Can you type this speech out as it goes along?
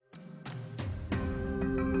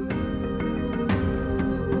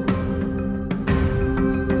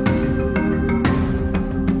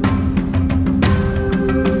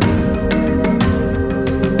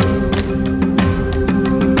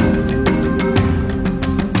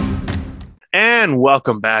And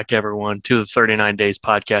welcome back, everyone, to the 39 Days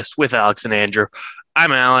podcast with Alex and Andrew.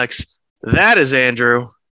 I'm Alex. That is Andrew.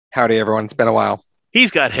 Howdy, everyone. It's been a while. He's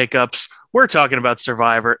got hiccups. We're talking about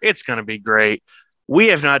Survivor. It's going to be great. We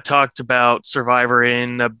have not talked about Survivor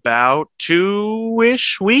in about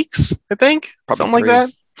 2-ish weeks, I think. Probably something like 3. that.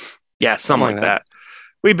 Yeah, something like that.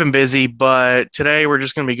 We've been busy, but today we're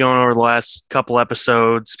just going to be going over the last couple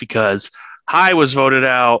episodes because Hai was voted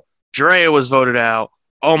out, Drea was voted out,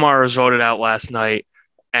 Omar was voted out last night,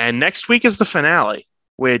 and next week is the finale,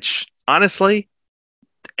 which, honestly,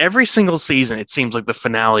 every single season, it seems like the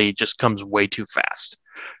finale just comes way too fast.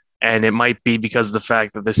 And it might be because of the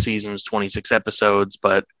fact that this season was 26 episodes,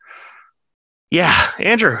 but yeah,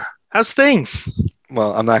 Andrew, how's things?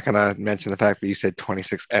 Well, I'm not going to mention the fact that you said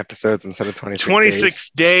 26 episodes instead of 26 26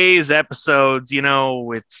 days episodes,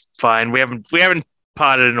 it's fine. We haven't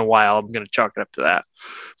potted in a while. I'm going to chalk it up to that.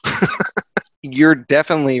 You're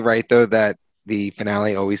definitely right, though, that the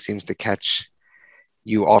finale always seems to catch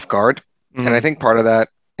you off guard. Mm-hmm. And I think part of that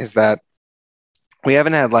is that we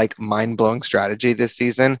haven't had like mind-blowing strategy this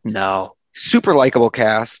season. No. Super likable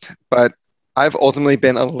cast, but I've ultimately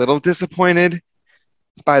been a little disappointed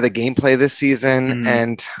by the gameplay this season. Mm-hmm.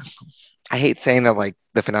 And I hate saying that like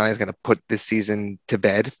the finale is going to put this season to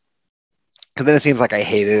bed, because then it seems like I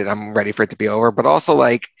hate it. I'm ready for it to be over. But also,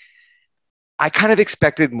 like, I kind of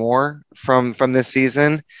expected more from this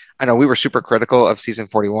season. I know we were super critical of season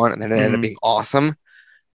 41, and then it ended up being awesome.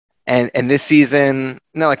 And this season,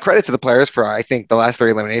 credit to the players for, I think the last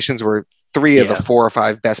 3 eliminations were 3 of the 4 or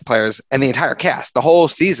 5 best players and the entire cast, the whole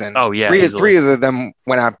season. Oh yeah, three of them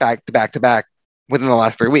went out back to back within the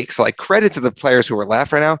last 3 weeks. So like, credit to the players who are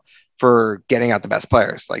left right now for getting out the best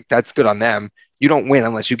players. Like, that's good on them. You don't win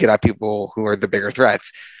unless you get out people who are the bigger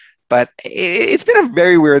threats. But it's been a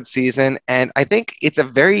very weird season, and I think it's a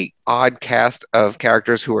very odd cast of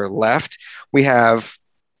characters who are left. We have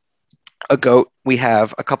a GOAT. We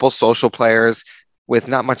have a couple social players with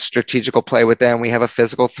not much strategical play with them. We have a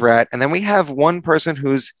physical threat. And then we have one person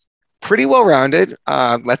who's pretty well-rounded.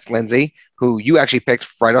 That's Lindsay, who you actually picked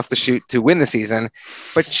right off the shoot to win the season.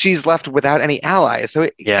 But she's left without any allies. So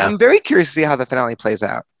I'm very curious to see how the finale plays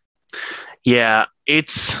out. Yeah,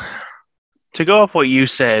 it's... To go off what you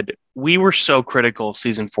said, we were so critical of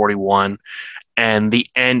season 41, and the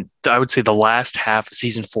end, I would say the last half of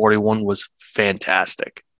season 41 was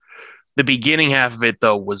fantastic. The beginning half of it,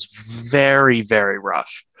 though, was very, very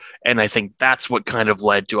rough. And I think that's what kind of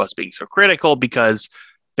led to us being so critical, because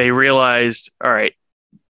they realized, all right,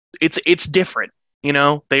 it's different.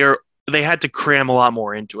 They had to cram a lot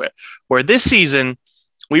more into it. Where this season,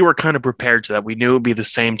 we were kind of prepared to that. We knew it would be the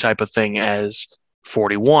same type of thing as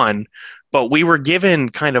 41, but we were given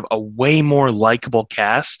kind of a way more likable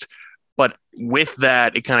cast. But with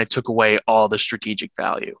that, it kind of took away all the strategic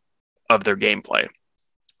value of their gameplay.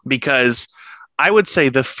 Because I would say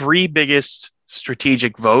the 3 biggest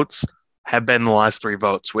strategic votes have been the last 3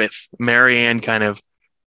 votes, with Marianne kind of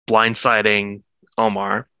blindsiding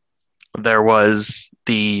Omar. There was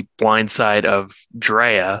the blindside of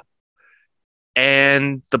Drea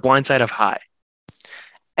and the blindside of Hai.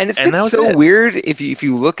 And it's been so weird if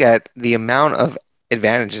you look at the amount of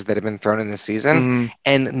advantages that have been thrown in this season,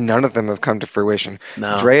 and none of them have come to fruition.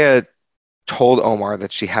 No. Drea told Omar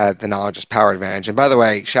that she had the knowledge is power advantage. And by the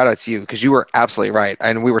way, shout out to you, because you were absolutely right.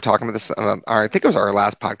 And we were talking about this I think it was our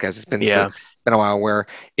last podcast. It's been a while, where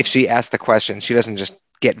if she asked the question, she doesn't just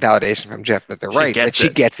get validation from Jeff that they're right, but she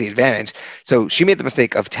gets the advantage. So she made the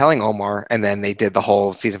mistake of telling Omar, and then they did the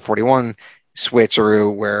whole season 41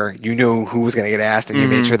 switcheroo where you knew who was going to get asked, and you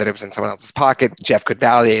made sure that it was in someone else's pocket. Jeff could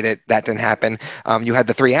validate it. That didn't happen. You had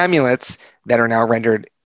the 3 amulets that are now rendered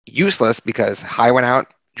useless because Hai went out,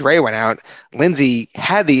 Drea went out. Lindsay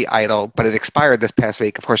had the idol, but it expired this past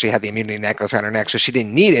week. Of course, she had the immunity necklace around her neck, so she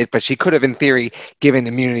didn't need it, but she could have, in theory, given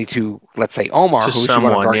immunity to, let's say, Omar, who she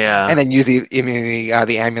wanted to, and then use the immunity,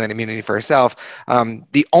 the amulet immunity for herself.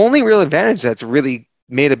 The only real advantage that's really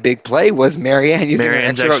made a big play was Marianne using her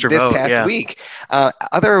extra vote this past week.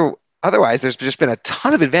 Otherwise, there's just been a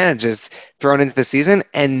ton of advantages thrown into the season,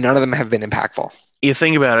 and none of them have been impactful. You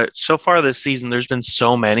think about it, so far this season, there's been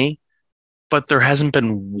so many, but there hasn't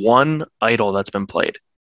been one idol that's been played.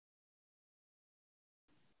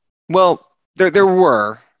 Well, there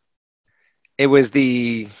were. It was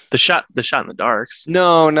the shot in the darks.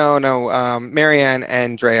 No. Marianne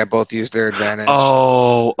and Drea both used their advantage.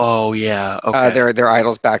 Oh, yeah. Okay. Their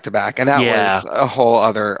idols back to back, and that was a whole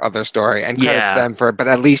other story. And credit to them for, but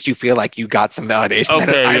at least you feel like you got some validation that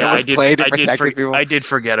an idol was played to protect people. I did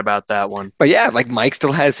forget about that one. But yeah, like Mike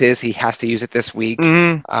still has his. He has to use it this week.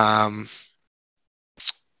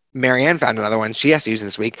 Marianne found another one she has to use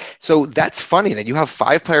this week. So that's funny that you have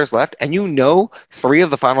 5 players left, and 3 of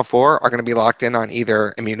the final 4 are going to be locked in on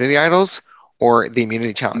either immunity idols or the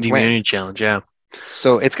immunity challenge The win. immunity challenge, yeah.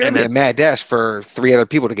 So it's going to be a mad dash for 3 other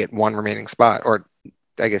people to get one remaining spot, or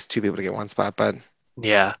I guess 2 people to get one spot, but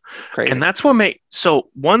yeah. crazy. And that's what so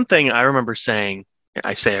one thing I remember saying,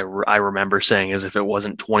 I remember saying as if it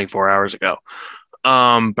wasn't 24 hours ago.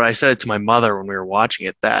 But I said it to my mother when we were watching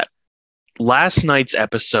it that last night's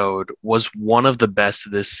episode was one of the best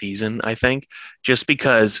of this season, I think, just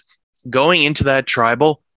because going into that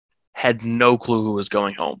tribal had no clue who was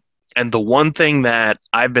going home. And the one thing that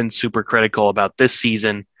I've been super critical about this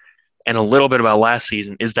season and a little bit about last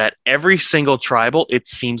season is that every single tribal, it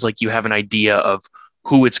seems like you have an idea of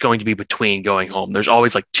who it's going to be between going home. There's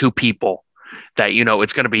always like 2 people that,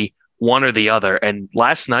 it's going to be one or the other. And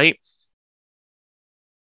last night,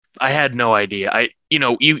 I had no idea.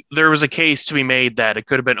 There was a case to be made that it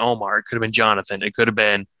could have been Omar, it could have been Jonathan, it could have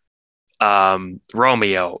been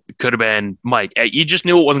Romeo, it could have been Mike. You just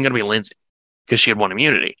knew it wasn't going to be Lindsay because she had won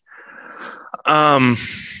immunity.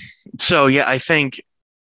 So yeah, I think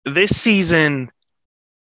this season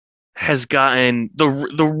has gotten the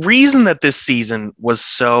reason that this season was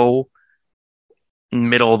so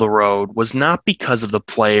middle of the road was not because of the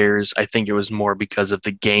players. I think it was more because of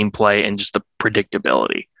the gameplay and just the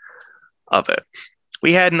predictability of it.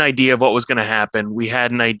 We had an idea of what was going to happen. We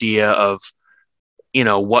had an idea of,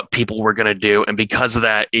 what people were going to do. And because of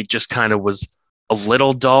that, it just kind of was a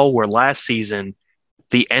little dull, where last season,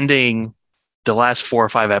 the ending, the last 4 or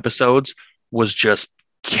 5 episodes was just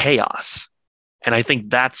chaos. And I think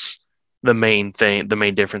that's the main thing, the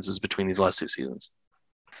main differences between these last 2 seasons.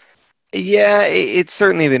 Yeah, it's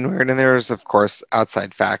certainly been weird. And there's, of course,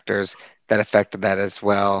 outside factors that affected that as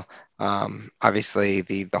well. Obviously,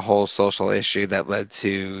 the whole social issue that led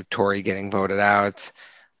to Tori getting voted out.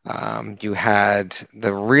 You had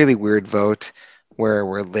the really weird vote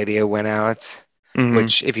where Lydia went out,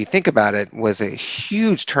 which, if you think about it, was a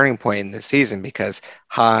huge turning point in the season because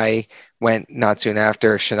Hai went not soon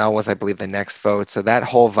after. Chanel was, I believe, the next vote. So that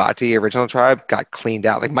whole Vati original tribe got cleaned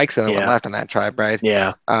out. Like Mike's the only one left on that tribe, right?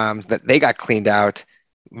 Yeah. That they got cleaned out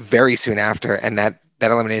very soon after, and that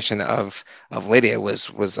elimination of Lydia was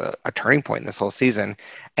a turning point in this whole season.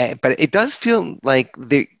 But it does feel like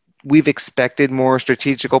we've expected more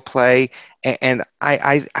strategical play, and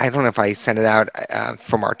I don't know if I sent it out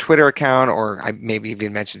from our Twitter account or I maybe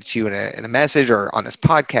even mentioned it to you in a message or on this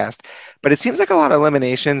podcast, but it seems like a lot of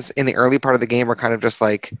eliminations in the early part of the game are kind of just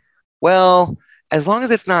like, well, as long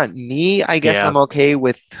as it's not me, I guess I'm okay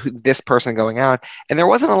with this person going out. And there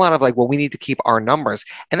wasn't a lot of like, well, we need to keep our numbers.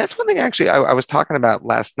 And that's one thing actually I was talking about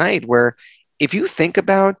last night, where if you think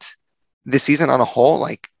about the season on a whole,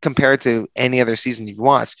 like compared to any other season you've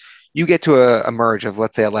watched, you get to a merge of,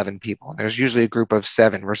 let's say, 11 people. There's usually a group of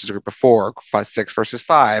 7 versus a group of 4, 6 versus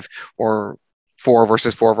 5, or 4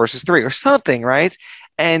 versus 3 or something, right?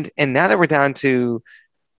 And now that we're down to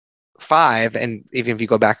 5, and even if you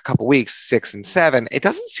go back a couple weeks, 6 and 7, it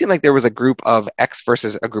doesn't seem like there was a group of X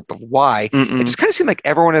versus a group of Y. It just kind of seemed like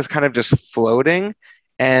everyone is kind of just floating,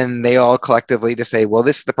 and they all collectively just say, well,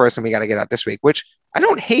 this is the person we got to get out this week, which I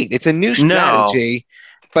don't hate. It's a new strategy,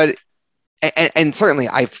 but and certainly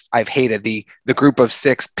I've hated the group of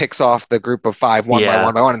 6 picks off the group of 5 one by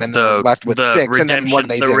one, and then they're left with 6, and then what do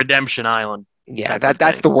they do? The Redemption Island. Yeah,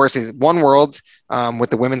 that's the worst. One World with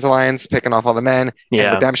the Women's Alliance picking off all the men,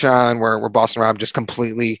 and Redemption Island where Boston Rob just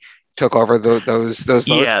completely took over those votes.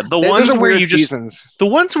 Yeah, those are weird seasons. The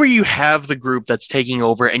ones where you have the group that's taking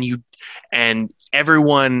over, and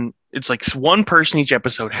everyone, it's like one person each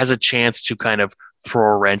episode has a chance to kind of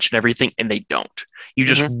throw a wrench and everything, and they don't. You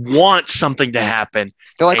just want something to happen.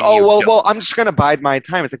 They're like, oh, well, I'm just going to bide my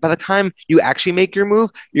time. It's like by the time you actually make your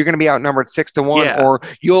move, you're going to be outnumbered 6-1, or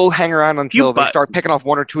you'll hang around until they start picking off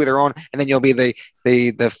 1 or 2 of their own, and then you'll be the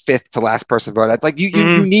 5th to last person vote. It's like you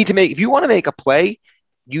need to make, if you want to make a play,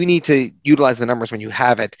 you need to utilize the numbers when you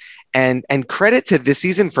have it. And credit to this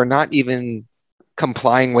season for not even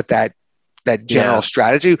complying with that general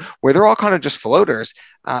strategy where they're all kind of just floaters.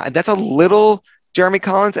 And that's a little Jeremy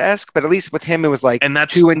Collins-esque, but at least with him, it was like 2 and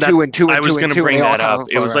 2 and 2 and 2 and 2. I was going to bring that up.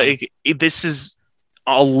 It was like, this is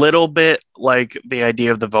a little bit like the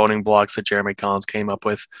idea of the voting blocks that Jeremy Collins came up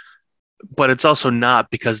with, but it's also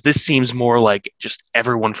not, because this seems more like just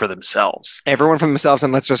everyone for themselves. Everyone for themselves,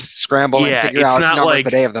 and let's just scramble and figure out numbers like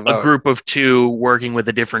the day of the vote. A group of 2 working with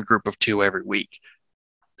a different group of 2 every week.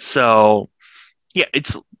 So, yeah,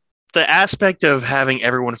 it's the aspect of having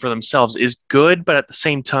everyone for themselves is good, but at the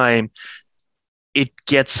same time, it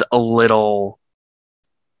gets a little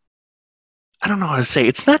I don't know how to say.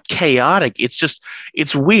 It's not chaotic.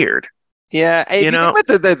 It's weird. Yeah, if you think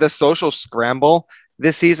about the social scramble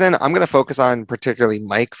this season, I'm going to focus on particularly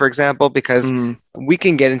Mike, for example, because we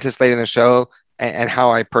can get into this later in the show and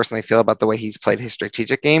how I personally feel about the way he's played his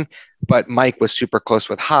strategic game. But Mike was super close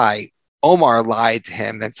with Hai. Omar lied to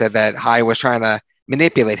him and said that Hai was trying to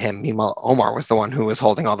manipulate him. Meanwhile, Omar was the one who was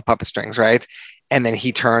holding all the puppet strings, right? And then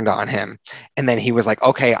he turned on him. And then he was like,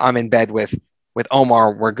 okay, I'm in bed with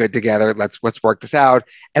Omar, we're good together. Let's work this out.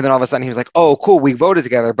 And then all of a sudden he was like, oh, cool, we voted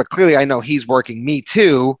together, but clearly I know he's working me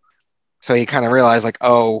too. So he kind of realized like,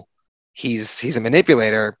 oh, he's a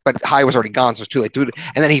manipulator, but Hai was already gone, so it's too late. And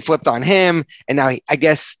then he flipped on him, and now I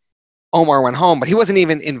guess Omar went home, but he wasn't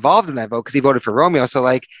even involved in that vote because he voted for Romeo. So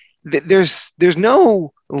like, there's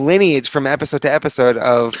no lineage from episode to episode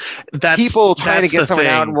of people trying to get someone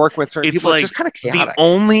out and work with certain people. It's just kind of chaotic. The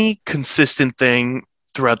only consistent thing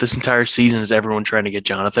throughout this entire season is everyone trying to get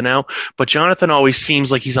Jonathan out, but Jonathan always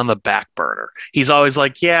seems like he's on the back burner. He's always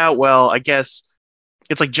like, yeah, well, I guess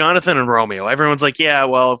it's like Jonathan and Romeo. Everyone's like, yeah,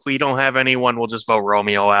 well, if we don't have anyone, we'll just vote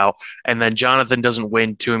Romeo out. And then Jonathan doesn't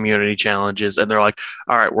win 2 immunity challenges, and they're like,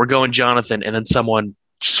 all right, we're going Jonathan, and then someone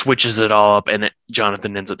switches it all up, and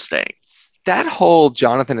Jonathan ends up staying. That whole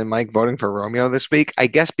Jonathan and Mike voting for Romeo this week, I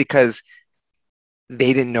guess because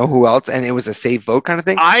they didn't know who else, and it was a safe vote kind of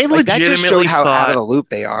thing. I legitimately that just showed how out of the loop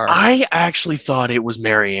they are. I actually thought it was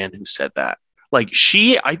Marianne who said that. Like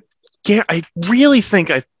I really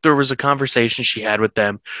think there was a conversation she had with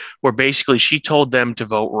them where basically she told them to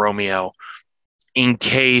vote Romeo in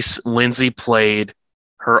case Lindsay played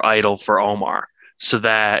her idol for Omar, so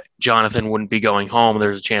that Jonathan wouldn't be going home.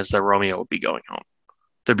 There's a chance that Romeo would be going home.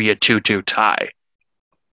 There'd be a 2-2 tie.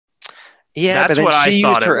 Yeah, that's but then she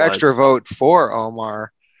used her extra vote for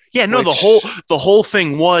Omar. Yeah, no, the whole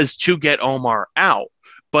thing was to get Omar out.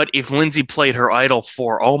 But if Lindsay played her idol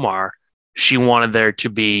for Omar, she wanted there to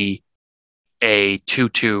be a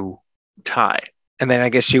 2-2 tie. And then I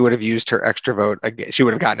guess she would have used her extra vote. She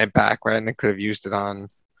would have gotten it back, right? And it could have used it on.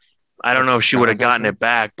 I don't know if she would have gotten it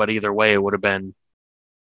back, but either way, it wouldn't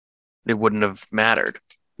have mattered.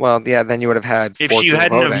 Well, yeah, then you would have had. If she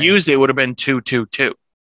hadn't have used it, it would have been 2-2-2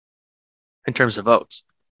 in terms of votes.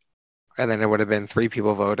 And then it would have been 3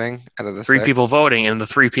 people voting out of the 3 6. people voting, and the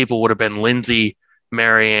 3 people would have been Lindsay,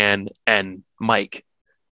 Marianne, and Mike.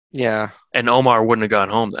 Yeah. And Omar wouldn't have gone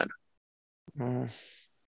home then.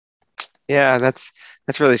 Yeah, that's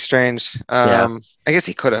really strange. I guess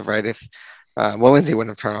he could have, right? If Lindsay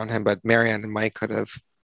wouldn't have turned on him, but Marianne and Mike could have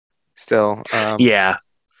still. Yeah.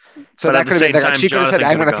 So but that could have been. She could have said,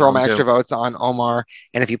 "I'm going to throw my extra votes on Omar,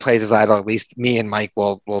 and if he plays his idol, at least me and Mike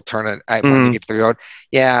will turn it when we get to the vote."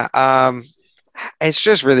 Yeah, it's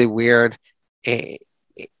just really weird.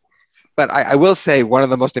 But I will say one of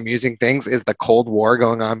the most amusing things is the Cold War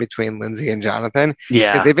going on between Lindsay and Jonathan.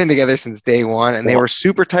 Yeah. Because they've been together since day one, and they were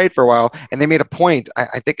super tight for a while. And they made a point,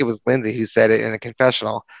 I think it was Lindsay who said it in a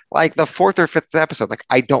confessional, like the 4th or 5th episode, like,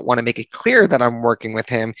 I don't want to make it clear that I'm working with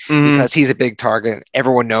him because he's a big target. And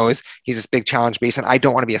everyone knows he's this big challenge beast, and I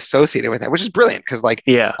don't want to be associated with him, which is brilliant because, like,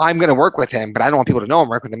 I'm going to work with him, but I don't want people to know I'm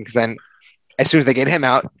working with him because then as soon as they get him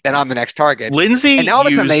out, then I'm the next target. Lindsay and all of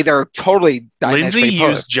a sudden they're totally Lindsay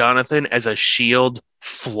used Jonathan as a shield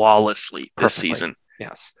flawlessly this season.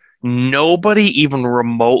 Yes. Nobody even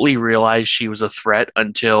remotely realized she was a threat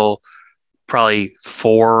until probably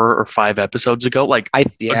 4 or 5 episodes ago. Like a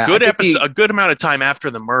good amount of time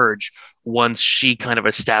after the merge, once she kind of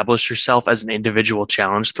established herself as an individual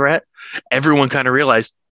challenge threat, everyone kind of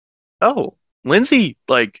realized, oh, Lindsay,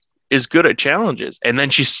 like, is good at challenges. And then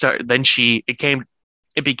it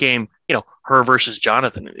became, her versus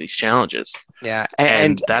Jonathan in these challenges. Yeah.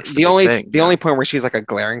 And that's the only point where she's like a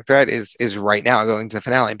glaring threat is right now going to the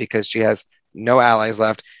finale because she has no allies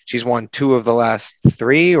left. She's won 2 of the last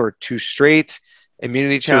 3 or 2 straight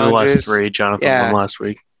immunity challenges. 2 of the last 3, Jonathan won last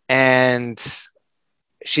week. And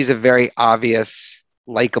she's a very obvious,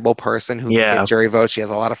 likable person who can get jury votes. She has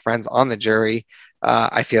a lot of friends on the jury.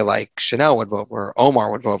 I feel like Chanel would vote for her,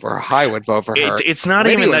 Omar would vote for her, Hai would vote for her. It's not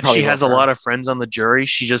Lydia even that she has a lot of friends on the jury.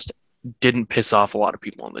 She just didn't piss off a lot of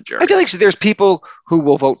people on the jury. I feel like there's people who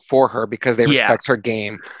will vote for her because they respect her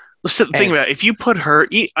game. So think about it. If you put her,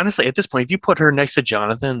 honestly, at this point, if you put her next to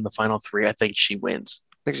Jonathan in the final 3, I think she wins.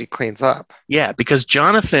 I think she cleans up. Yeah, because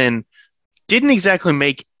Jonathan didn't exactly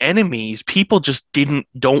make enemies. People just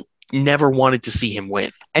never wanted to see him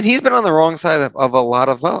win. And he's been on the wrong side of a lot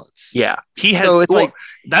of votes. Yeah. He has. So it's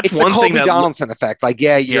that's it's one the Colby thing. Donaldson effect. Like,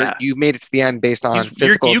 you made it to the end based on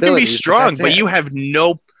physical abilities. You can be strong, but you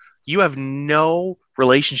have no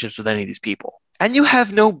relationships with any of these people. And you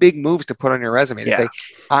have no big moves to put on your resume to say,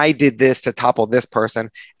 I did this to topple this person,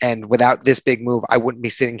 and without this big move, I wouldn't be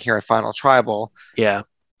sitting here at Final Tribal. Yeah.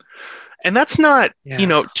 And that's not,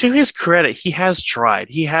 to his credit, he has tried.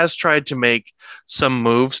 He has tried to make some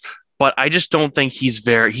moves, but I just don't think he's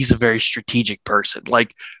a very strategic person.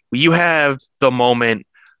 Like, you have the moment,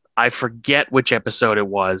 I forget which episode it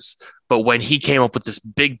was, but when he came up with this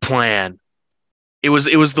big plan, it was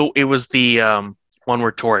the one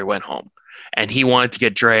where Tori went home, and he wanted to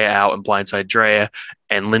get Drea out and blindside Drea,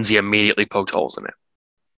 and Lindsay immediately poked holes in it.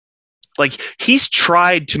 Like, he's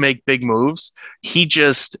tried to make big moves. He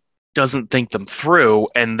just doesn't think them through,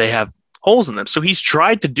 and they have holes in them. So he's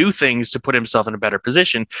tried to do things to put himself in a better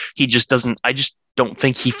position. He just doesn't. I just don't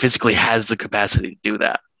think he physically has the capacity to do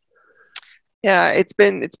that. Yeah, it's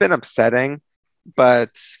been upsetting,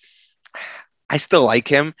 but I still like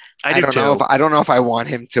him. I don't know if I want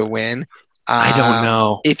him to win. I don't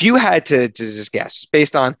know. If you had to just guess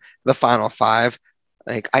based on the final five,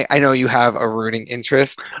 like I know you have a rooting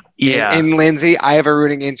interest in Lindsay. I have a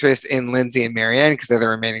rooting interest in Lindsay and Marianne because they're the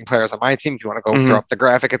remaining players on my team. If you want to go throw up the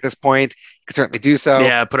graphic at this point, you can certainly do so.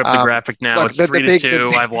 Yeah, put up the graphic now. Look, it's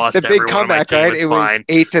 3-2. I've lost the big comeback, right? It was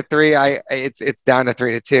 8-3. It's down to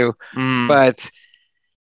 3-2. But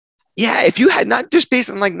yeah, if you had not just based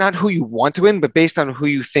on like not who you want to win, but based on who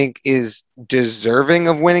you think is deserving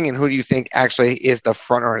of winning and who do you think actually is the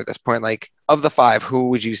front runner at this point, like of the five, who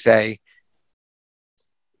would you say?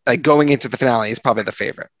 Like going into the finale is probably the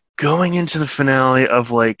favorite. Going into the finale of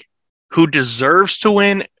like who deserves to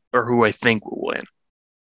win or who I think will win.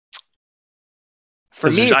 For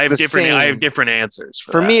me, I have different answers.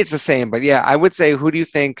 For me, it's the same. But yeah, I would say who do you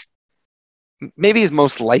think maybe is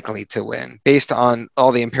most likely to win based on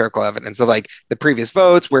all the empirical evidence of like the previous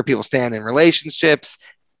votes, where people stand in relationships,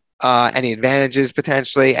 any advantages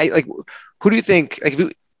potentially. Who do you think? Like,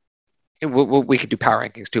 we could do power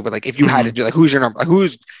rankings too, but like if you had to do like who's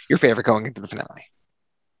your favorite going into the finale?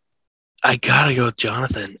 I gotta go with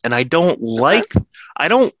Jonathan, and I don't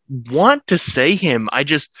want to say him. I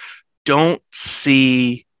just don't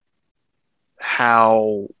see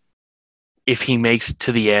how, if he makes it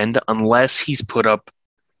to the end, unless he's put up.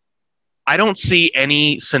 I don't see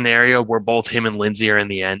any scenario where both him and Lindsay are in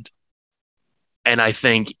the end, and I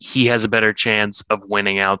think he has a better chance of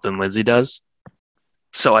winning out than Lindsay does.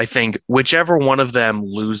 So I think whichever one of them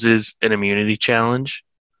loses an immunity challenge,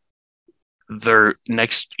 they're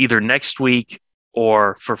either next week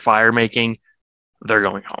or for fire making, they're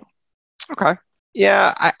going home. Okay.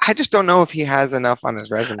 Yeah, I just don't know if he has enough on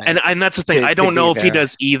his resume. And that's the thing. I don't know if he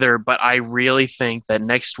does either, but I really think that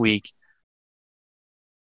next week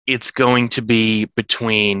it's going to be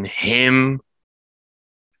between him,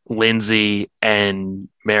 Lindsay, and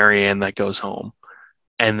Marianne that goes home.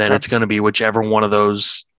 And then it's going to be whichever one of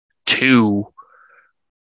those two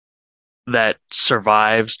that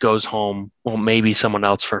survives goes home. Well, maybe someone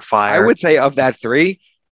else for fire. I would say of that three,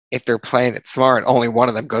 if they're playing it smart, only one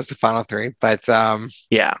of them goes to final three. But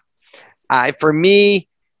for me,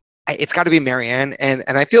 it's got to be Marianne, and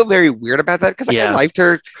I feel very weird about that because I liked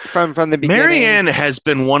her from the beginning. Marianne has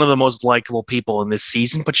been one of the most likable people in this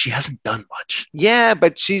season, but she hasn't done much. Yeah,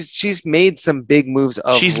 but she's made some big moves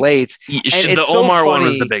of late. The Omar one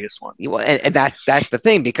was the biggest one. And that's the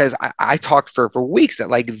thing, because I talked for weeks that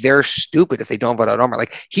like they're stupid if they don't vote out Omar.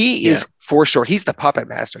 Like he is for sure. He's the puppet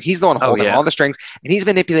master. He's the one holding all the strings, and he's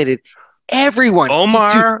manipulated everyone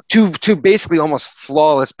Omar to basically almost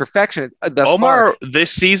flawless perfection. Omar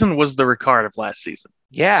this season was the Ricard of last season.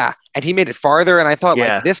 Yeah, and he made it farther. And I thought,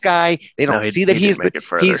 like, this guy, they don't see that he's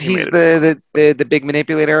the big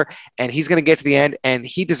manipulator, and he's going to get to the end, and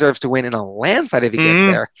he deserves to win in a landslide if he gets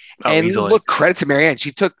there. And look, credit to Marianne,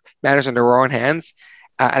 she took matters into her own hands.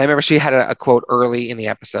 And I remember she had a quote early in the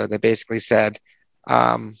episode that basically said,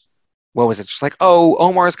 "What was it? Just like, oh,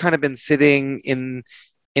 Omar's kind of been sitting in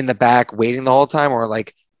the back waiting the whole time," or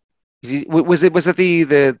like, was it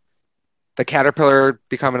the caterpillar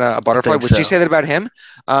becoming a butterfly? Would she say that about him?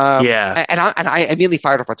 And I immediately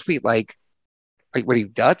fired off a tweet like what he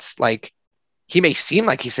does? Like, he may seem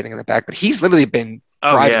like he's sitting in the back, but he's literally been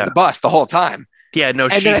driving the bus the whole time. Yeah, no,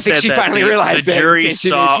 and then I think she finally realized the jury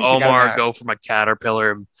saw Omar go from a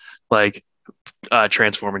caterpillar and like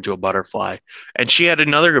transform into a butterfly. And she had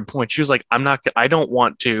another good point. She was like, I don't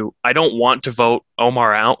want to vote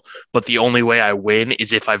Omar out, but the only way I win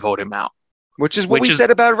is if I vote him out. Which is what we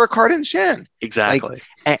said about Ricard and Shan. Exactly.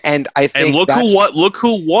 Like, and I think look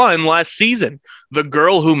who won last season. The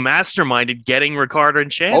girl who masterminded getting Ricard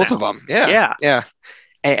and Shan. Both of them. Yeah.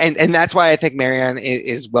 And that's why I think Marianne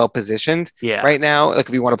is well positioned right now. Like,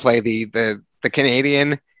 if you want to play the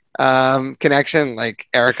Canadian connection like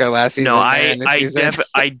Erica last season? No, Marianne this season?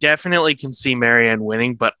 I definitely can see Marianne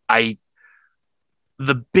winning, but the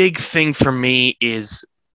big thing for me is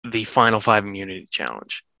the Final Five immunity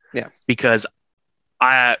challenge. Yeah. Because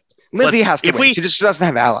Lindsay has to win. She doesn't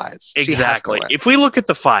have allies. Exactly. If we look at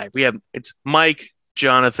the five, it's Mike,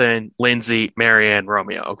 Jonathan, Lindsay, Marianne,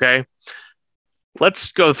 Romeo. Okay.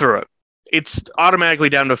 Let's go through it. It's automatically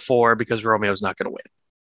down to 4 because Romeo's not going to win.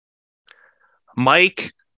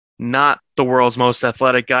 Mike, not the world's most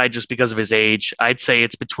athletic guy just because of his age. I'd say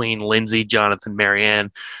it's between Lindsay, Jonathan,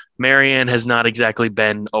 Marianne. Marianne has not exactly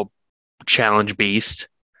been a challenge beast.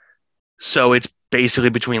 So it's basically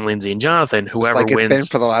between Lindsay and Jonathan. Whoever wins. It's been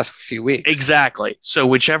for the last few weeks. Exactly. So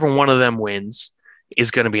whichever one of them wins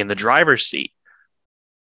is going to be in the driver's seat.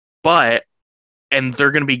 And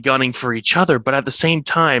they're going to be gunning for each other. But at the same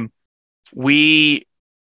time, we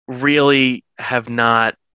really have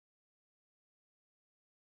not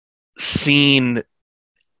seen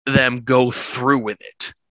them go through with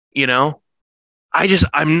it.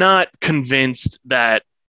 I'm not convinced that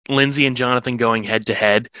Lindsay and Jonathan going head to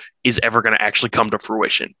head is ever going to actually come to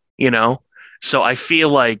fruition, So I feel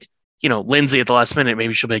like, Lindsay at the last minute,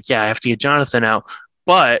 maybe she'll be like, yeah, I have to get Jonathan out.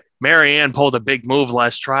 But Marianne pulled a big move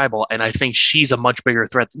last tribal, and I think she's a much bigger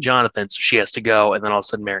threat than Jonathan, so she has to go, and then all of a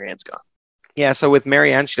sudden Marianne's gone. Yeah, so with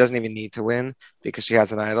Marianne, she doesn't even need to win because she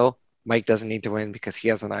has an idol. Mike doesn't need to win because he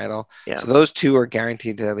has an idol. Yeah. So those two are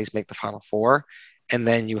guaranteed to at least make the final 4. And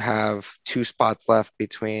then you have 2 spots left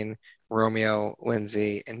between Romeo,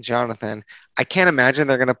 Lindsay, and Jonathan. I can't imagine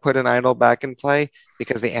they're going to put an idol back in play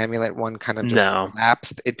because the amulet one kind of just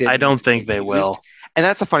lapsed. It didn't. I don't think they will. And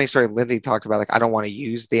that's a funny story. Lindsay talked about, like, I don't want to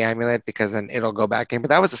use the amulet because then it'll go back in. But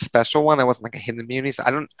that was a special one. That wasn't like a hidden immunity. So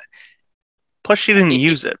I don't. Plus, she didn't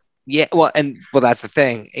use it. Yeah. Well, that's the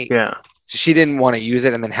thing. Yeah. So she didn't want to use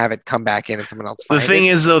it and then have it come back in and someone else find it. The thing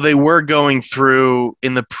is, though, they were going through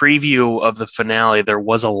in the preview of the finale. There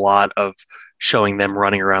was a lot of showing them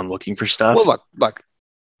running around looking for stuff. Well, look.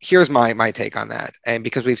 Here's my take on that. And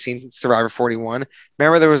because we've seen Survivor 41,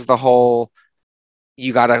 remember there was the whole,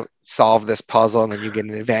 you got to solve this puzzle and then you get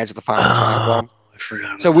an advantage of the final tribal. I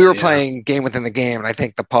forgot. So we were playing Game Within the Game, and I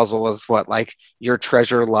think the puzzle was your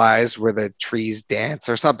treasure lies where the trees dance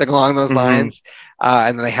or something along those lines.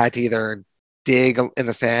 And then they had to either dig in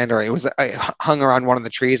the sand or it was hung around one of the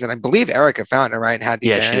trees. And I believe Erica found it, right? And had the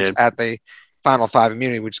advantage at the final 5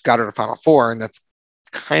 immunity, which got her to final 4. And that's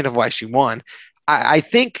kind of why she won. I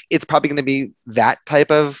think it's probably going to be that type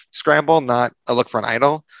of scramble, not a look for an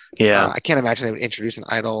idol. Yeah. I can't imagine they would introduce an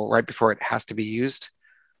idol right before it has to be used.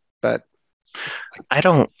 But I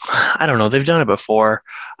don't know. They've done it before.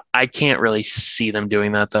 I can't really see them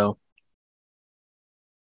doing that, though.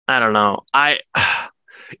 I don't know.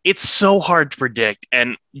 It's so hard to predict.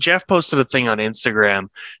 And Jeff posted a thing on Instagram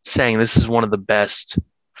saying this is one of the best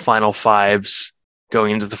final 5s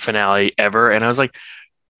going into the finale ever. And I was like,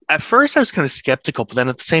 at first I was kind of skeptical, but then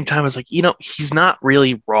at the same time I was like, he's not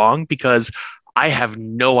really wrong because I have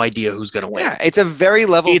no idea who's going to win. Yeah, it's a very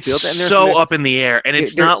level field. It's so up in the air. And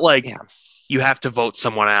it's not like you have to vote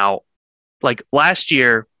someone out. Like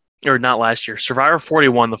Survivor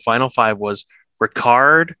 41, the final 5 was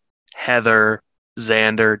Ricard, Heather,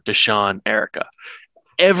 Xander, Deshawn, Erica.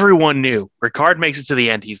 Everyone knew Ricard makes it to the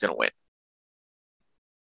end, he's going to win.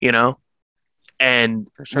 And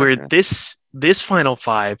this final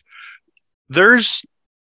 5, there's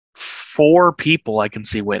 4 people I can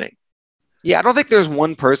see winning. Yeah, I don't think there's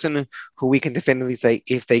one person who we can definitively say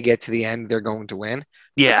if they get to the end, they're going to win.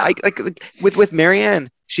 Yeah. With Marianne,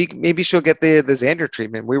 she'll get the Xander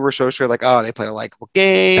treatment. We were so sure, they played a likable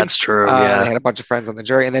game. That's true. Yeah. They had a bunch of friends on the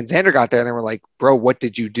jury. And then Xander got there and they were like, bro, what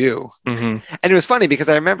did you do? Mm-hmm. And it was funny because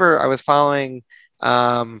I remember I was following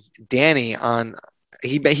Danny on,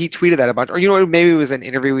 he tweeted that a bunch, or maybe it was an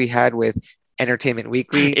interview we had with Entertainment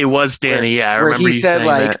Weekly. It was Danny, I remember he said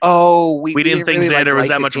that. we didn't think really Xander was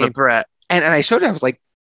that much of a threat. And I showed it. I was like,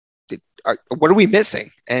 what are we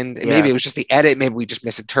missing? And maybe it was just the edit. Maybe we just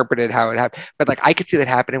misinterpreted how it happened. But I could see that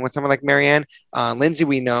happening with someone like Marianne. Lindsay,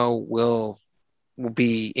 we know will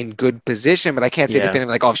be in good position, but I can't say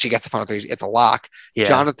definitively if she gets the final 3, it's a lock. Yeah.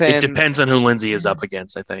 Jonathan, it depends on who Lindsay is up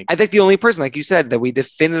against, I think. I think the only person, like you said, that we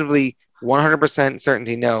definitively 100%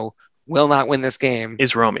 certainty know will not win this game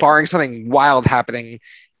is Romeo, barring something wild happening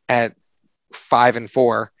at 5 and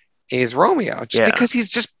 4. Is Romeo, because he's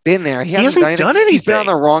just been there. He hasn't done anything. He's been on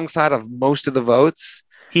the wrong side of most of the votes.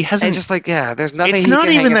 He hasn't. And there's nothing. It's not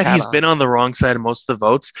even that he's been on the wrong side of most of the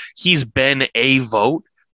votes. He's been a vote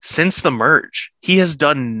since the merge. He has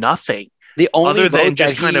done nothing. The only vote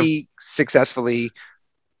that he successfully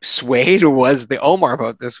swayed was the Omar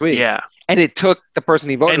vote this week. Yeah. And it took the person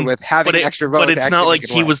he voted with having an extra vote. But it's not like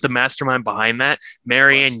he was the mastermind behind that.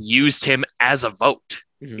 Marianne used him as a vote,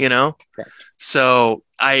 you know? Correct. So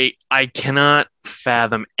I cannot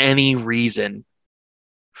fathom any reason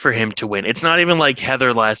for him to win. It's not even like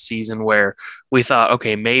Heather last season where we thought,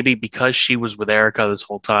 okay, maybe because she was with Erika this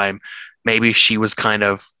whole time, maybe she was kind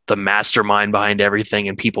of the mastermind behind everything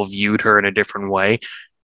and people viewed her in a different way.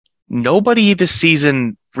 Nobody this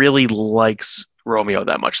season really likes Romeo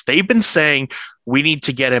that much. They've been saying we need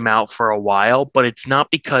to get him out for a while, but it's not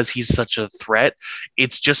because he's such a threat.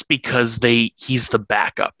 It's just because he's the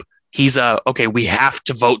backup. He's okay, we have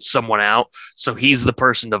to vote someone out, so he's the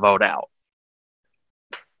person to vote out.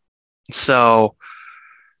 So,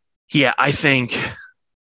 yeah, I think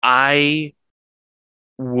I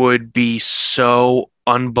would be so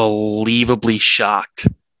unbelievably shocked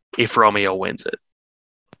if Romeo wins it.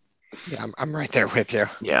 Yeah, I'm right there with you.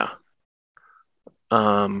 Yeah.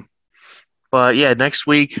 But yeah, next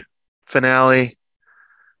week finale.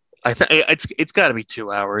 I think it's got to be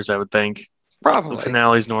 2 hours. I would think. Probably. The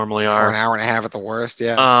finales normally are an hour and a half at the worst.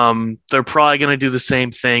 Yeah. They're probably going to do the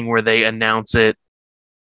same thing where they announce it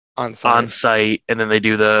on site, and then they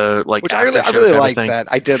do the which I really like that.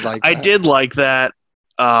 I did like that.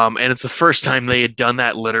 And it's the first time they had done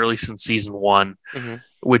that literally since season 1,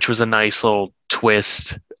 which was a nice little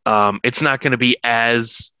twist. It's not going to be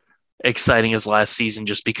as exciting as last season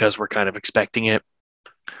just because we're kind of expecting it.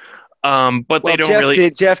 But they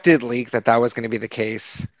don't Jeff did leak that was going to be the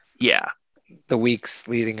case. Yeah. The weeks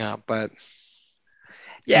leading up, but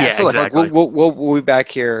so exactly. We'll be back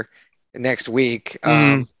here next week.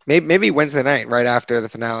 Maybe Wednesday night, right after the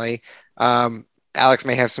finale. Alex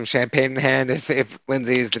may have some champagne in hand if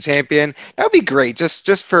Lindsay is the champion. That would be great.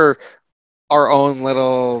 Just for our own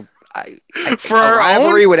little for our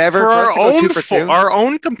rivalry, whatever. For our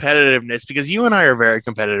own competitiveness, because you and I are very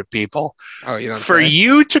competitive people. Oh, you don't. For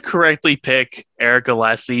you to correctly pick Erika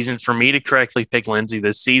last season, for me to correctly pick Lindsay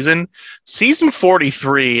this season, season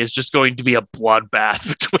 43 is just going to be a bloodbath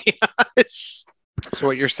between us. So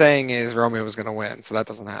what you're saying is Romeo was going to win, so that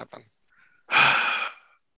doesn't happen.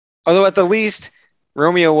 Although at the least,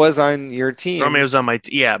 Romeo was on your team. Romeo's on my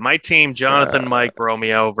team. Jonathan, Mike,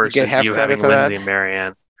 Romeo versus you having Lindsay and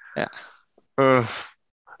Marianne. Yeah.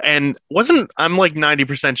 And I'm like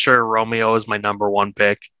 90% sure Romeo is my number 1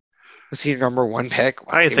 pick. Was he your number 1 pick?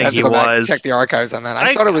 I think he was. Check the archives on that.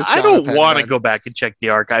 I thought it was Jonathan. I don't want to go back and check the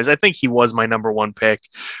archives. I think he was my number 1 pick,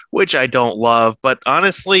 which I don't love. But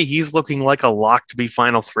honestly, he's looking like a lock to be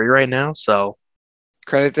Final 3 right now. So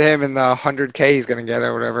credit to him and the $100K he's going to get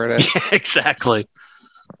or whatever it is. Yeah, exactly.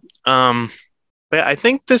 But I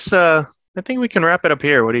think I think we can wrap it up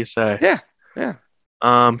here. What do you say? Yeah.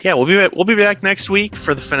 We'll be back next week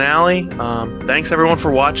for the finale. Thanks everyone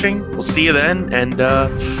for watching. We'll see you then, and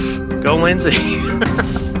go Lindsay.